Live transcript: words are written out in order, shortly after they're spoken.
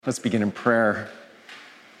Let's begin in prayer.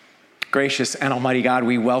 Gracious and almighty God,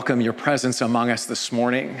 we welcome your presence among us this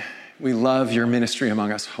morning. We love your ministry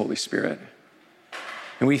among us, Holy Spirit.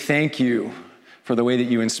 And we thank you for the way that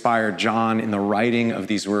you inspired John in the writing of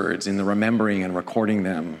these words, in the remembering and recording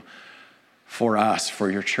them for us, for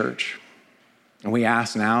your church. And we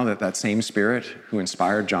ask now that that same Spirit who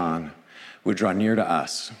inspired John would draw near to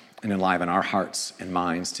us and enliven our hearts and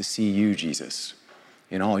minds to see you, Jesus,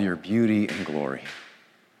 in all your beauty and glory.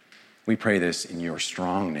 We pray this in your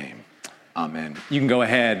strong name. Amen. You can go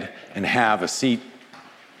ahead and have a seat.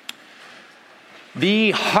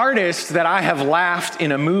 The hardest that I have laughed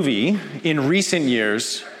in a movie in recent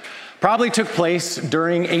years probably took place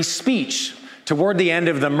during a speech toward the end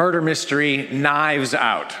of the murder mystery Knives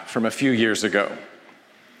Out from a few years ago.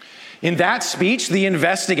 In that speech, the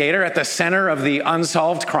investigator at the center of the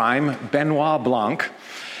unsolved crime, Benoit Blanc,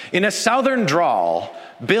 in a southern drawl,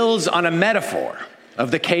 builds on a metaphor of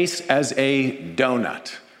the case as a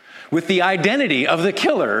donut, with the identity of the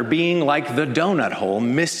killer being like the donut hole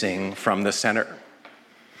missing from the center.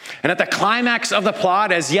 And at the climax of the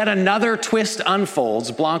plot, as yet another twist unfolds,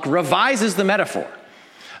 Blanc revises the metaphor,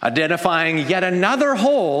 identifying yet another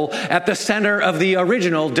hole at the center of the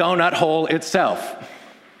original donut hole itself.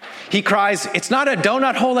 He cries, "It's not a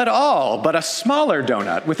donut hole at all, but a smaller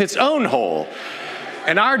donut with its own hole.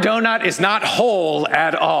 And our donut is not whole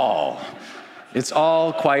at all." It's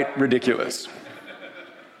all quite ridiculous.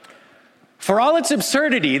 For all its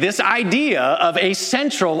absurdity, this idea of a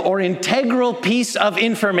central or integral piece of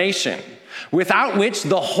information without which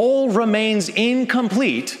the whole remains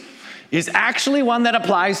incomplete is actually one that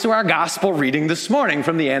applies to our gospel reading this morning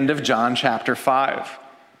from the end of John chapter 5.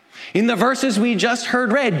 In the verses we just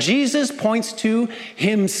heard read, Jesus points to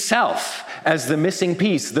himself as the missing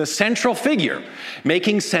piece, the central figure,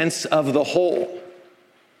 making sense of the whole.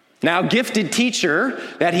 Now, gifted teacher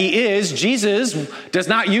that he is, Jesus does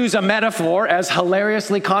not use a metaphor as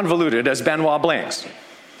hilariously convoluted as Benoit Blanc's.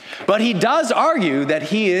 But he does argue that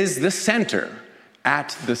he is the center,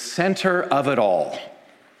 at the center of it all.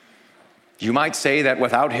 You might say that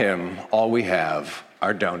without him, all we have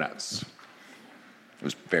are donuts. I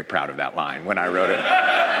was very proud of that line when I wrote it.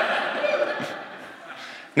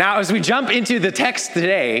 Now, as we jump into the text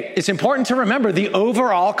today, it's important to remember the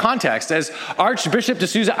overall context. As Archbishop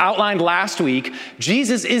D'Souza outlined last week,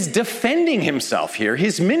 Jesus is defending himself here,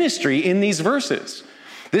 his ministry in these verses.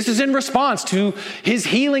 This is in response to his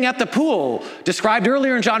healing at the pool, described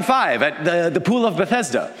earlier in John 5, at the pool of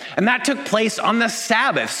Bethesda. And that took place on the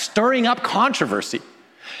Sabbath, stirring up controversy.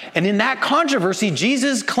 And in that controversy,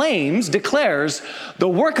 Jesus declares, the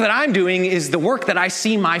work that I'm doing is the work that I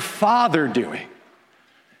see my Father doing.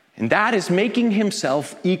 And that is making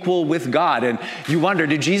himself equal with God. And you wonder,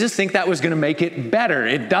 did Jesus think that was going to make it better?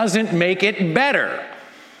 It doesn't make it better.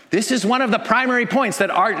 This is one of the primary points that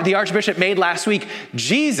the Archbishop made last week.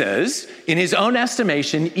 Jesus, in his own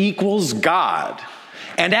estimation, equals God.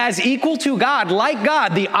 And as equal to God, like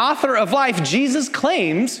God, the author of life, Jesus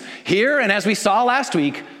claims here, and as we saw last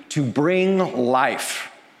week, to bring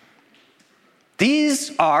life.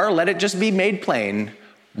 These are, let it just be made plain,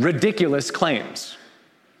 ridiculous claims.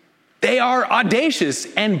 They are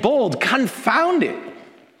audacious and bold, confounded.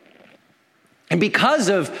 And because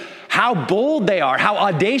of how bold they are, how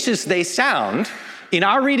audacious they sound, in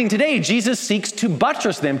our reading today, Jesus seeks to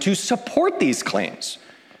buttress them, to support these claims,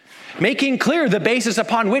 making clear the basis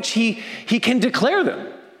upon which he can declare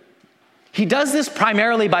them. He does this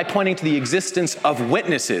primarily by pointing to the existence of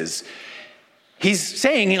witnesses. He's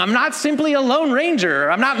saying, I'm not simply a lone ranger.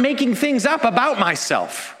 I'm not making things up about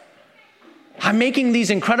myself. I'm making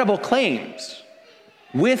these incredible claims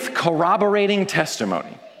with corroborating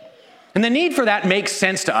testimony. And the need for that makes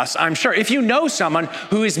sense to us, I'm sure. If you know someone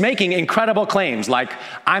who is making incredible claims, like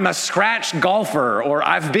I'm a scratch golfer or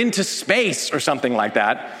I've been to space or something like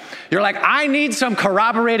that, you're like, I need some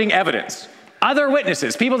corroborating evidence. Other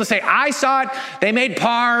witnesses, people to say, I saw it, they made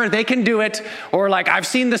par, they can do it. Or like, I've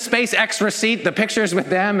seen the SpaceX receipt, the pictures with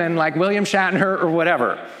them and like William Shatner or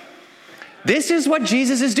whatever. This is what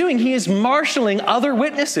Jesus is doing. He is marshaling other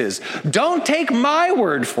witnesses. Don't take my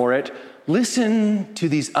word for it. Listen to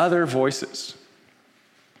these other voices.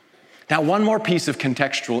 Now, one more piece of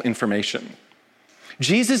contextual information.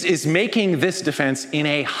 Jesus is making this defense in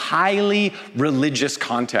a highly religious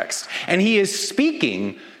context, and he is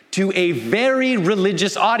speaking to a very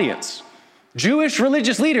religious audience. Jewish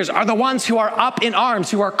religious leaders are the ones who are up in arms,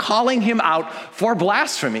 who are calling him out for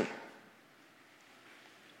blasphemy.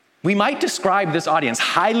 We might describe this audience,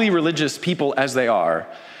 highly religious people as they are,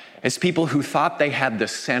 as people who thought they had the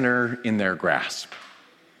center in their grasp,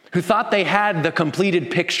 who thought they had the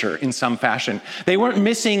completed picture in some fashion. They weren't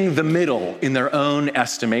missing the middle in their own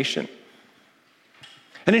estimation.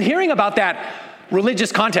 And in hearing about that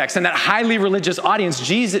religious context and that highly religious audience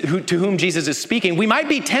to whom Jesus is speaking, we might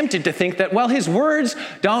be tempted to think that, well, his words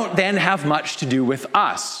don't then have much to do with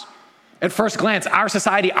us. At first glance, our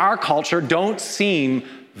society, our culture don't seem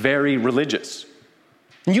very religious.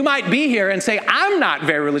 You might be here and say, I'm not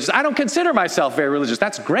very religious. I don't consider myself very religious.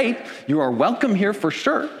 That's great. You are welcome here for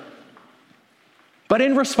sure. But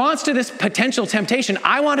in response to this potential temptation,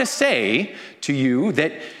 I want to say to you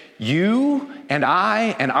that you and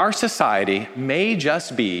I and our society may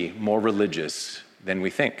just be more religious than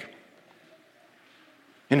we think.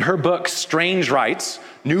 In her book, Strange Rites,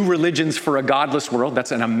 New Religions for a Godless World,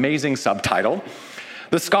 that's an amazing subtitle,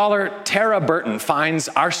 the scholar Tara Burton finds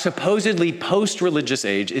our supposedly post-religious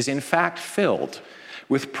age is in fact filled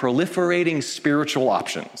with proliferating spiritual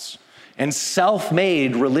options and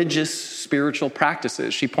self-made religious spiritual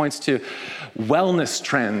practices. She points to wellness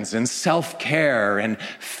trends and self-care and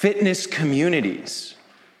fitness communities.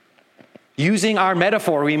 Using our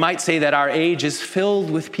metaphor, we might say that our age is filled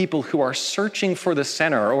with people who are searching for the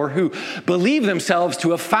center or who believe themselves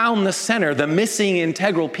to have found the center, the missing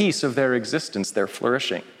integral piece of their existence, their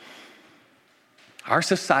flourishing. Our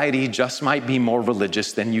society just might be more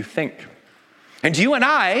religious than you think. And you and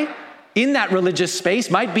I, in that religious space,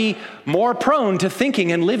 might be more prone to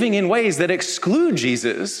thinking and living in ways that exclude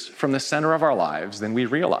Jesus from the center of our lives than we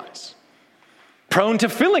realize. Prone to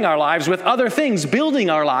filling our lives with other things, building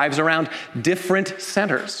our lives around different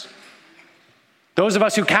centers. Those of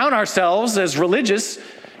us who count ourselves as religious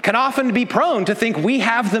can often be prone to think we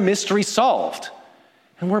have the mystery solved.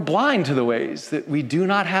 And we're blind to the ways that we do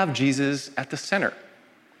not have Jesus at the center.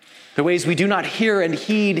 The ways we do not hear and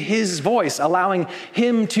heed his voice, allowing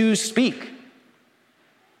him to speak.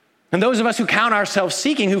 And those of us who count ourselves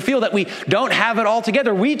seeking, who feel that we don't have it all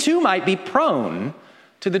together, we too might be prone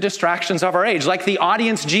to the distractions of our age, like the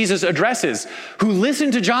audience Jesus addresses, who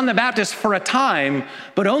listened to John the Baptist for a time,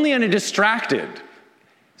 but only in a distracted,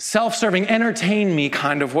 self-serving, entertain me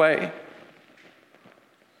kind of way.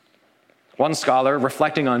 One scholar,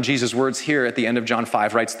 reflecting on Jesus' words here at the end of John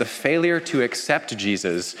 5, writes, the failure to accept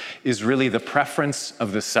Jesus is really the preference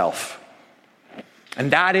of the self.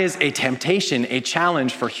 And that is a temptation, a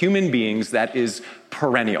challenge for human beings that is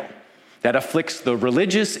perennial, that afflicts the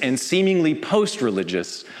religious and seemingly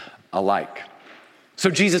post-religious alike. So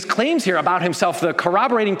Jesus claims here about himself, the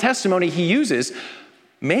corroborating testimony he uses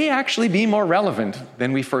may actually be more relevant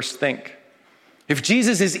than we first think. If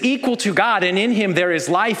Jesus is equal to God and in him there is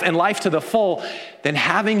life and life to the full, then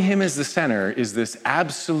having him as the center is this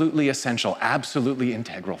absolutely essential, absolutely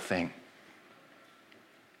integral thing.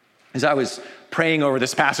 As I was praying over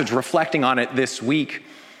this passage, reflecting on it this week,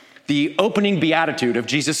 the opening beatitude of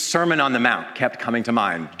Jesus' Sermon on the Mount kept coming to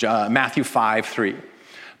mind, Matthew 5:3.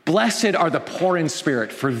 Blessed are the poor in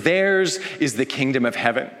spirit, for theirs is the kingdom of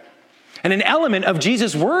heaven. And an element of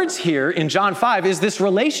Jesus' words here in John 5 is this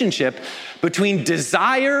relationship between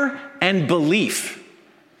desire and belief.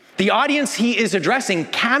 The audience he is addressing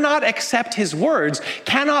cannot accept his words,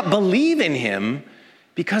 cannot believe in him,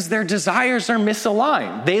 because their desires are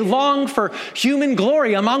misaligned. They long for human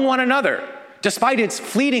glory among one another, despite its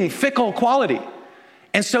fleeting, fickle quality.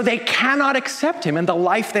 And so they cannot accept him and the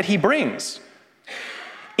life that he brings.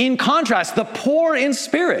 In contrast, the poor in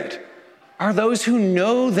spirit are those who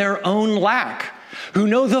know their own lack, who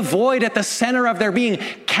know the void at the center of their being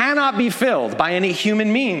cannot be filled by any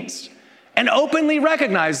human means, and openly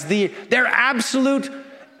recognize their absolute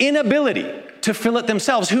inability to fill it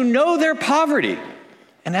themselves, who know their poverty,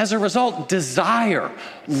 and as a result desire,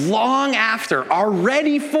 long after, are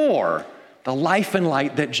ready for the life and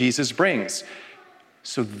light that Jesus brings.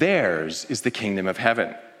 So theirs is the kingdom of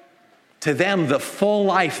heaven. To them, the full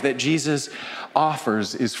life that Jesus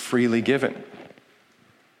offers is freely given.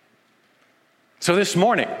 So this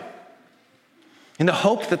morning, in the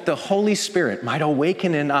hope that the Holy Spirit might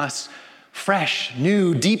awaken in us fresh,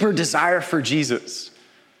 new, deeper desire for Jesus,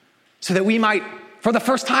 so that we might, for the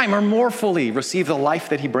first time or more fully, receive the life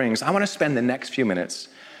that he brings, I want to spend the next few minutes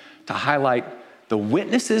to highlight the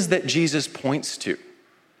witnesses that Jesus points to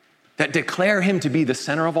that declare him to be the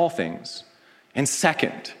center of all things. And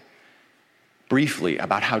second, briefly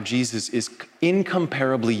about how Jesus is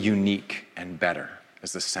incomparably unique and better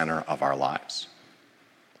as the center of our lives.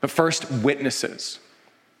 But first, witnesses.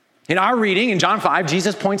 In our reading in John 5,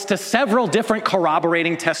 Jesus points to several different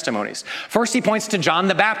corroborating testimonies. First, he points to John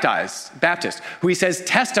the Baptist, who he says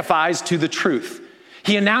testifies to the truth.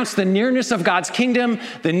 He announced the nearness of God's kingdom,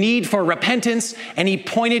 the need for repentance, and he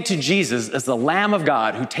pointed to Jesus as the Lamb of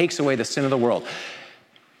God who takes away the sin of the world.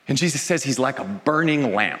 And Jesus says he's like a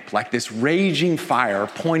burning lamp, like this raging fire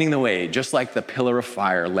pointing the way, just like the pillar of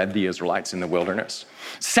fire led the Israelites in the wilderness.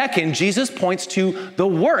 Second, Jesus points to the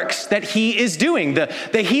works that he is doing, the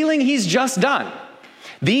healing he's just done.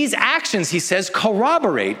 These actions, he says,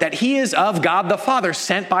 corroborate that he is of God the Father,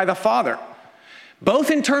 sent by the Father.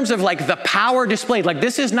 Both in terms of like the power displayed, like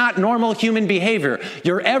this is not normal human behavior.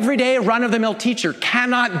 Your everyday run-of-the-mill teacher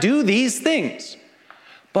cannot do these things.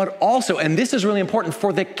 But also, and this is really important,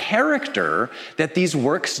 for the character that these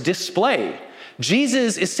works display.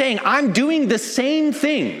 Jesus is saying, I'm doing the same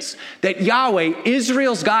things that Yahweh,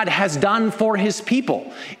 Israel's God, has done for his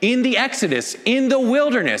people in the Exodus, in the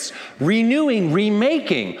wilderness, renewing,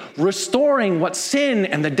 remaking, restoring what sin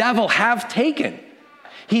and the devil have taken.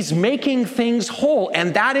 He's making things whole,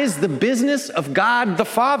 and that is the business of God the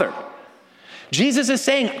Father. Jesus is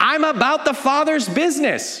saying, I'm about the Father's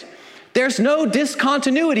business. There's no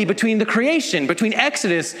discontinuity between the creation, between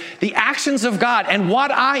Exodus, the actions of God, and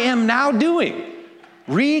what I am now doing,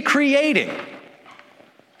 recreating.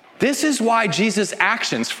 This is why Jesus'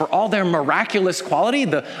 actions, for all their miraculous quality,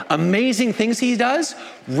 the amazing things he does,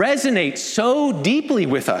 resonate so deeply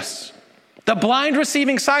with us. The blind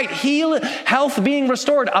receiving sight, health being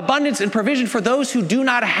restored, abundance and provision for those who do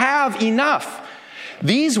not have enough.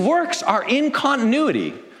 These works are in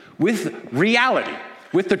continuity with reality,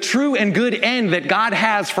 with the true and good end that God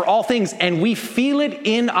has for all things, and we feel it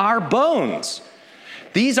in our bones.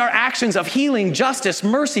 These are actions of healing, justice,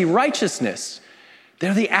 mercy, righteousness.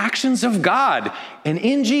 They're the actions of God. And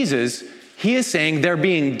in Jesus, he is saying they're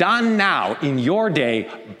being done now in your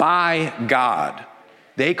day by God.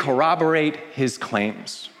 They corroborate his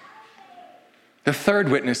claims. The third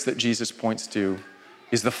witness that Jesus points to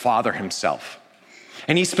is the Father himself.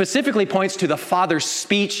 And he specifically points to the Father's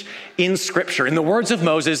speech in Scripture, in the words of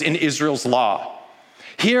Moses in Israel's law.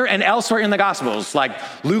 Here and elsewhere in the Gospels, like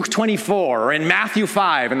Luke 24, or in Matthew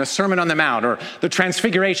 5, in the Sermon on the Mount, or the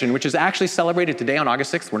Transfiguration, which is actually celebrated today on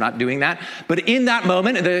August 6th. We're not doing that. But in that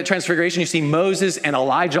moment, in the Transfiguration, you see Moses and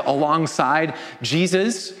Elijah alongside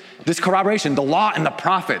Jesus. This corroboration, the law and the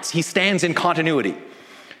prophets, he stands in continuity.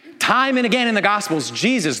 Time and again in the Gospels,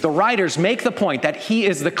 Jesus, the writers make the point that he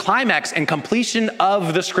is the climax and completion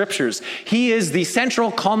of the Scriptures. He is the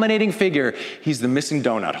central culminating figure. He's the missing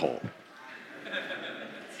donut hole.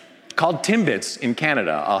 Called Timbits in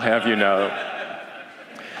Canada, I'll have you know.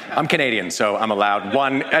 I'm Canadian, so I'm allowed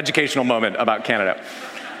one educational moment about Canada.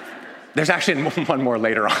 There's actually one more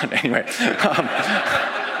later on, anyway.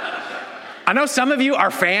 I know some of you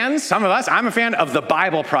are fans, some of us, I'm a fan of the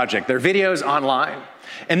Bible Project, their videos online.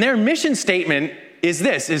 And their mission statement is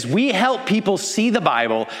this, is we help people see the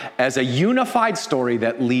Bible as a unified story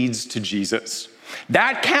that leads to Jesus.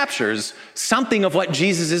 That captures something of what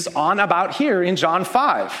Jesus is on about here in John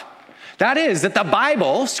 5. That is that the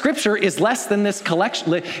Bible, Scripture, is less this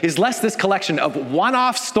collection of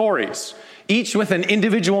one-off stories, each with an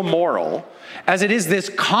individual moral, as it is this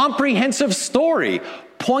comprehensive story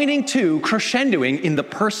pointing to, crescendoing in the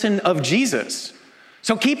person of Jesus.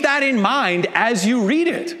 So keep that in mind as you read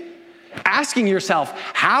it, asking yourself,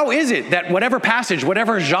 how is it that whatever passage,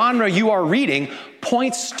 whatever genre you are reading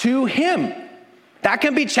points to him? That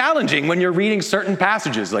can be challenging when you're reading certain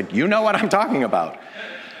passages, like you know what I'm talking about.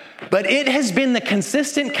 But it has been the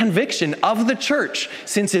consistent conviction of the church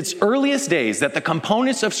since its earliest days that the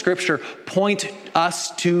components of Scripture point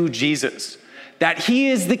us to Jesus, that he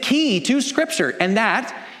is the key to Scripture, and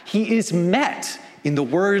that he is met in the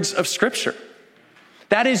words of Scripture.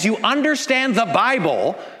 That is, you understand the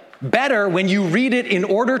Bible better when you read it in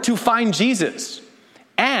order to find Jesus.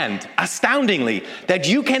 And, astoundingly, that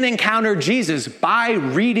you can encounter Jesus by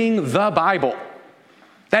reading the Bible.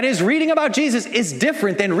 That is, reading about Jesus is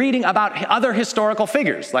different than reading about other historical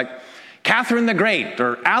figures, like Catherine the Great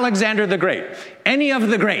or Alexander the Great, any of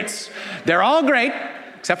the greats. They're all great,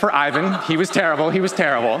 except for Ivan. He was terrible.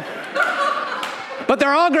 But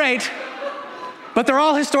they're all great. But they're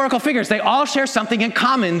all historical figures. They all share something in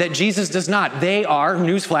common that Jesus does not. They are,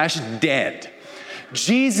 newsflash, dead.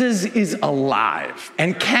 Jesus is alive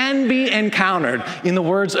and can be encountered in the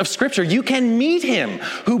words of Scripture. You can meet him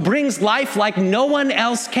who brings life like no one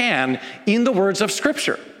else can in the words of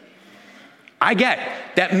Scripture. I get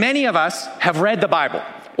that many of us have read the Bible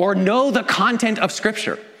or know the content of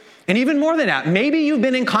Scripture. And even more than that, maybe you've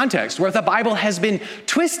been in context where the Bible has been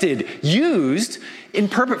twisted, used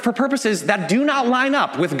for purposes that do not line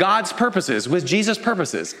up with God's purposes, with Jesus'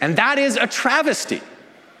 purposes. And that is a travesty.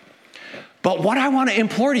 But what I want to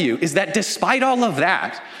implore to you is that despite all of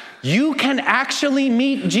that, you can actually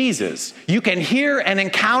meet Jesus. You can hear and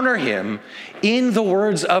encounter him in the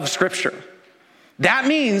words of Scripture. That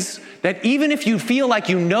means that even if you feel like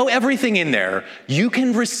you know everything in there, you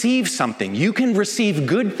can receive something. You can receive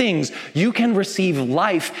good things. You can receive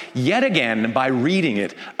life yet again by reading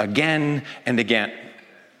it again and again.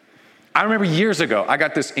 I remember years ago, I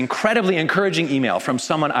got this incredibly encouraging email from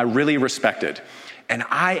someone I really respected. And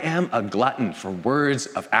I am a glutton for words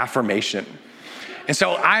of affirmation. And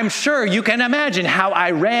so I'm sure you can imagine how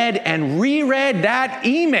I read and reread that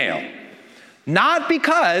email. Not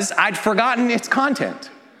because I'd forgotten its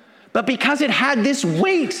content, but because it had this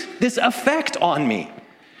weight, this effect on me.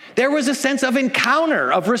 There was a sense of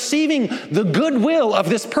encounter, of receiving the goodwill of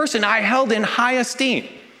this person I held in high esteem.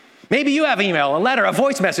 Maybe you have email, a letter, a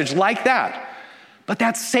voice message like that. But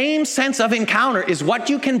that same sense of encounter is what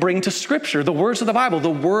you can bring to Scripture, the words of the Bible, the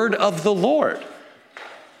word of the Lord.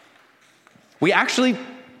 We actually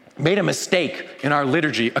made a mistake in our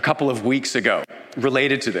liturgy a couple of weeks ago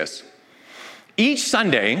related to this. Each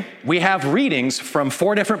Sunday, we have readings from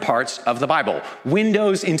 4 different parts of the Bible,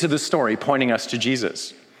 windows into the story pointing us to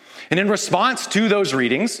Jesus. And in response to those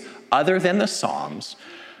readings, other than the Psalms,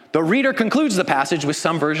 the reader concludes the passage with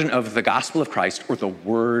some version of the gospel of Christ or the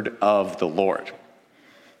word of the Lord.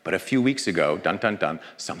 But a few weeks ago, dun, dun, dun,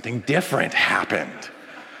 something different happened.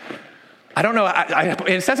 I don't know,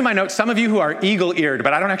 it says in my notes, some of you who are eagle-eared,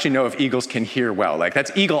 but I don't actually know if eagles can hear well. Like, that's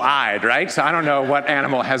eagle-eyed, right? So I don't know what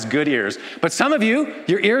animal has good ears. But some of you,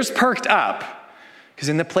 your ears perked up, because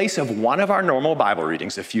in the place of one of our normal Bible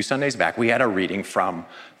readings a few Sundays back, we had a reading from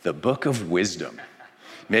the Book of Wisdom.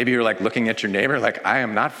 Maybe you're like looking at your neighbor like, I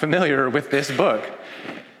am not familiar with this book.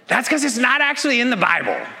 That's because it's not actually in the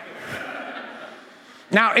Bible.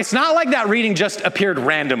 Now, it's not like that reading just appeared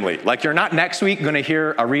randomly. Like, you're not next week going to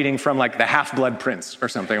hear a reading from like the Half-Blood Prince or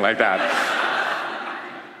something like that.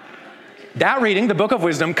 That reading, the Book of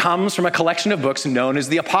Wisdom, comes from a collection of books known as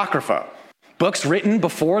the Apocrypha. Books written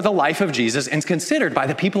before the life of Jesus and considered by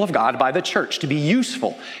the people of God, by the church, to be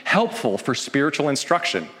useful, helpful for spiritual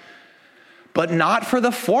instruction, but not for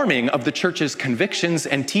the forming of the church's convictions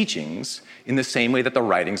and teachings in the same way that the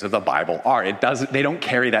writings of the Bible are. They don't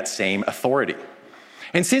carry that same authority.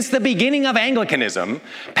 And since the beginning of Anglicanism,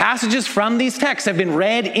 passages from these texts have been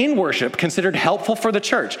read in worship, considered helpful for the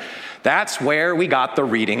church. That's where we got the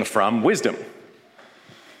reading from Wisdom.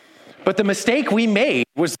 But the mistake we made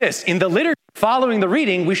was this. In the liturgy following the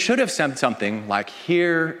reading, we should have said something like,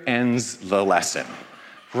 "Here ends the lesson,"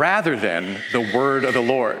 rather than the word of the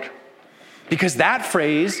Lord. Because that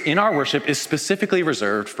phrase in our worship is specifically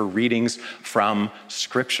reserved for readings from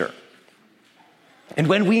Scripture. And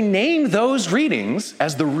when we name those readings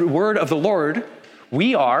as the word of the Lord,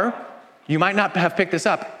 we are, you might not have picked this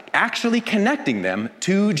up, actually connecting them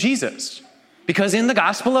to Jesus. Because in the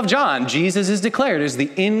Gospel of John, Jesus is declared as the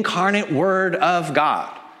incarnate Word of God.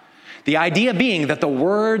 The idea being that the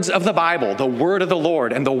words of the Bible, the word of the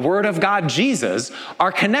Lord, and the word of God, Jesus,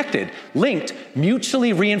 are connected, linked,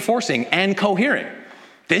 mutually reinforcing, and coherent.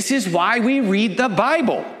 This is why we read the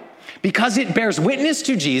Bible. Because it bears witness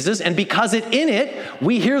to Jesus, and because in it,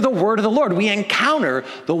 we hear the word of the Lord. We encounter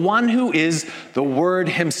the one who is the Word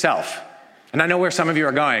himself. And I know where some of you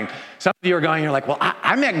are going. Some of you are going, you're like, well,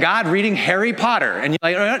 I met God reading Harry Potter. And you're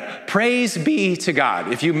like, you know what? Praise be to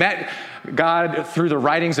God. If you met God through the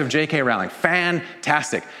writings of J.K. Rowling,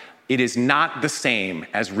 fantastic. It is not the same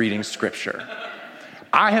as reading Scripture.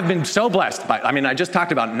 I have been so blessed I just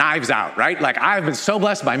talked about Knives Out, right? Like, I have been so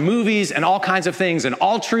blessed by movies and all kinds of things, and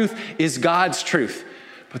all truth is God's truth.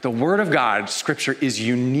 But the Word of God, Scripture, is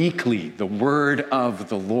uniquely the Word of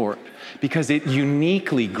the Lord, because it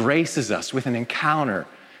uniquely graces us with an encounter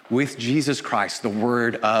with Jesus Christ, the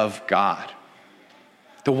Word of God.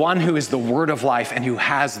 The one who is the word of life and who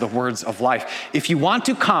has the words of life. If you want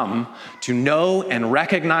to come to know and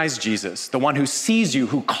recognize Jesus, the one who sees you,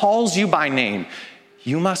 who calls you by name,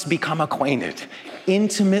 you must become acquainted,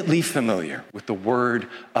 intimately familiar with the word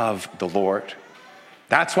of the Lord.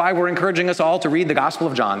 That's why we're encouraging us all to read the Gospel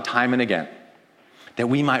of John time and again, that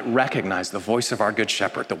we might recognize the voice of our Good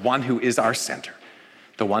Shepherd, the one who is our center,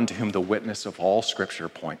 the one to whom the witness of all Scripture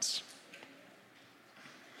points.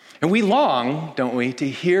 And we long, don't we, to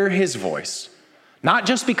hear his voice, not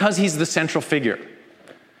just because he's the central figure,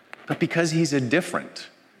 but because he's a different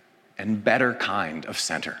and better kind of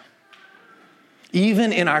center.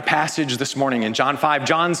 Even in our passage this morning in John 5,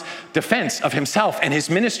 John's defense of himself and his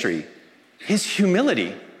ministry, his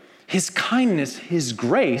humility, his kindness, his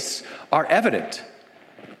grace are evident.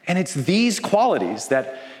 And it's these qualities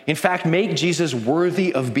that, in fact, make Jesus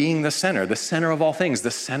worthy of being the center of all things,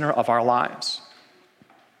 the center of our lives.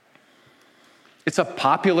 It's a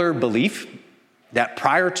popular belief that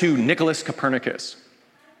prior to Nicholas Copernicus,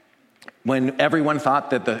 when everyone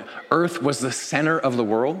thought that the earth was the center of the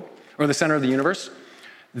world or the center of the universe,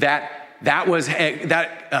 that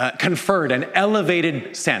conferred an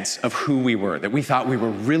elevated sense of who we were, that we thought we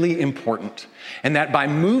were really important. And that by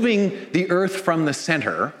moving the earth from the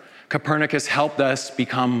center, Copernicus helped us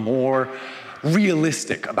become more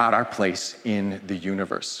realistic about our place in the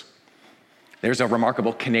universe. There's a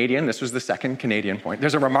remarkable Canadian, this was the second Canadian point,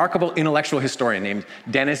 there's a remarkable intellectual historian named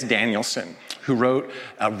Dennis Danielson who wrote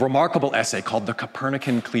a remarkable essay called The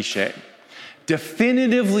Copernican Cliché,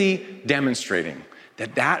 definitively demonstrating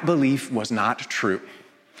that belief was not true.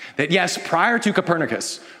 That yes, prior to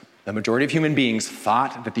Copernicus, the majority of human beings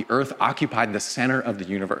thought that the earth occupied the center of the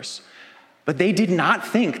universe, but they did not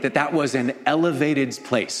think that was an elevated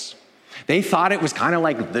place. They thought it was kind of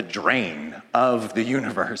like the drain of the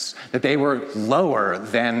universe, that they were lower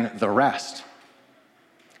than the rest.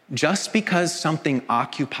 Just because something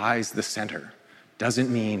occupies the center doesn't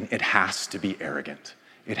mean it has to be arrogant.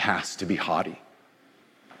 It has to be haughty.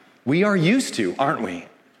 We are used to, aren't we,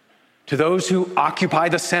 to those who occupy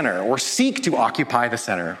the center or seek to occupy the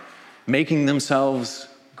center, making themselves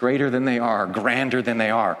greater than they are, grander than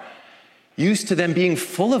they are, used to them being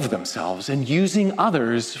full of themselves and using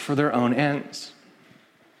others for their own ends.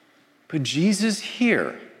 But Jesus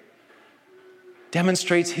here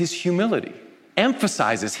demonstrates his humility,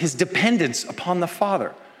 emphasizes his dependence upon the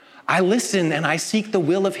Father. I listen and I seek the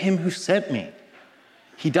will of him who sent me.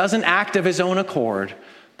 He doesn't act of his own accord,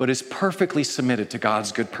 but is perfectly submitted to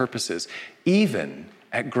God's good purposes, even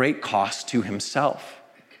at great cost to himself.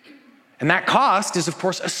 And that cost is, of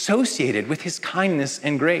course, associated with his kindness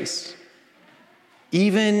and grace.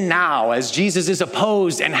 Even now, as Jesus is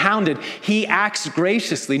opposed and hounded, he acts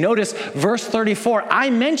graciously. Notice verse 34, I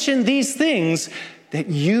mention these things that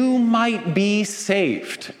you might be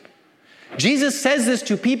saved. Jesus says this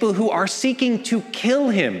to people who are seeking to kill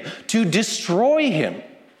him, to destroy him.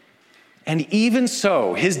 And even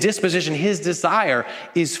so, his disposition, his desire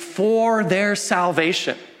is for their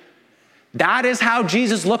salvation. That is how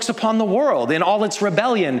Jesus looks upon the world in all its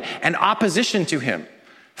rebellion and opposition to him.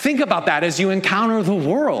 Think about that as you encounter the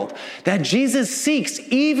world, that Jesus seeks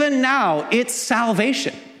even now its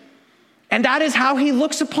salvation. And that is how he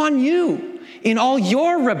looks upon you in all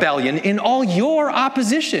your rebellion, in all your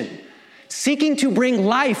opposition, seeking to bring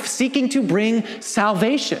life, seeking to bring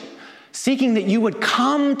salvation, seeking that you would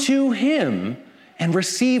come to him and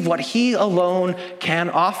receive what he alone can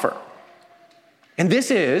offer. And this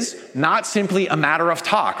is not simply a matter of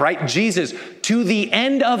talk, right? Jesus, to the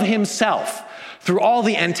end of himself, through all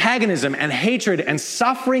the antagonism and hatred and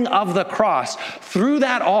suffering of the cross, through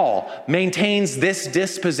that all, maintains this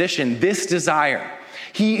disposition, this desire.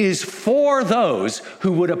 He is for those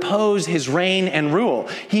who would oppose his reign and rule.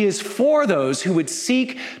 He is for those who would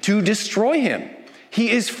seek to destroy him. He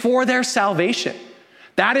is for their salvation.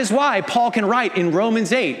 That is why Paul can write in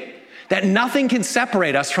Romans 8 that nothing can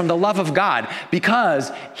separate us from the love of God,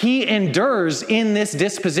 because he endures in this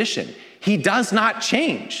disposition. He does not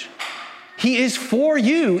change. He is for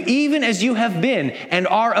you even as you have been and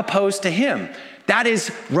are opposed to him. That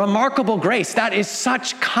is remarkable grace. That is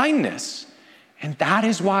such kindness. And that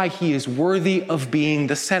is why he is worthy of being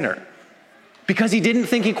the center. Because he didn't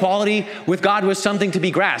think equality with God was something to be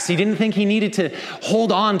grasped. He didn't think he needed to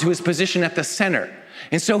hold on to his position at the center.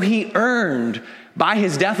 And so he earned, by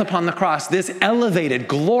his death upon the cross, this elevated,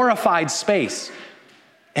 glorified space.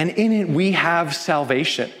 And in it we have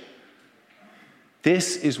salvation.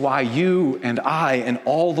 This is why you and I and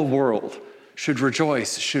all the world should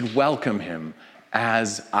rejoice, should welcome him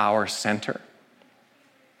as our center.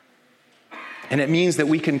 And it means that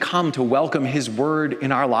we can come to welcome his word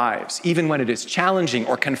in our lives, even when it is challenging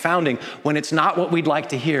or confounding, when it's not what we'd like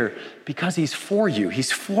to hear, because he's for you,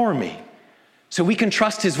 he's for me. So we can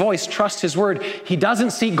trust his voice, trust his word. He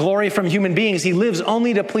doesn't seek glory from human beings. He lives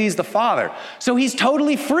only to please the Father. So he's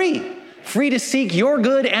totally free to seek your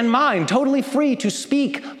good and mine, totally free to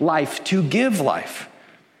speak life, to give life.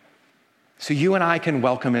 So you and I can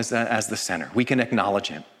welcome as the center. We can acknowledge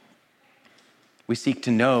him. We seek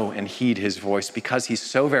to know and heed his voice because he's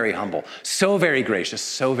so very humble, so very gracious,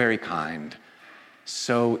 so very kind,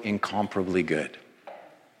 so incomparably good.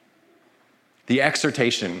 The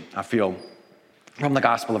exhortation, I feel, from the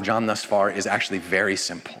Gospel of John thus far is actually very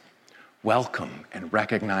simple. Welcome and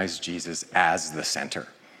recognize Jesus as the center.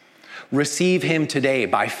 Receive him today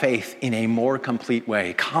by faith in a more complete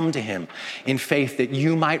way. Come to him in faith that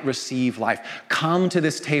you might receive life. Come to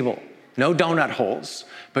this table, no donut holes,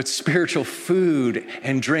 but spiritual food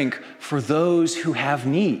and drink for those who have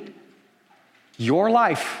need. Your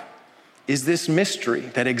life is this mystery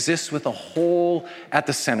that exists with a hole at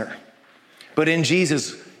the center. But in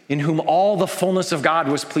Jesus, in whom all the fullness of God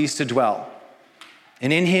was pleased to dwell.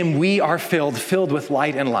 And in him we are filled with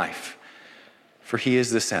light and life. For he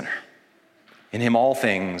is the center. In him all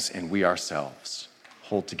things and we ourselves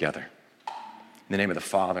hold together. In the name of the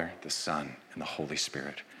Father, the Son, and the Holy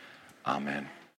Spirit. Amen.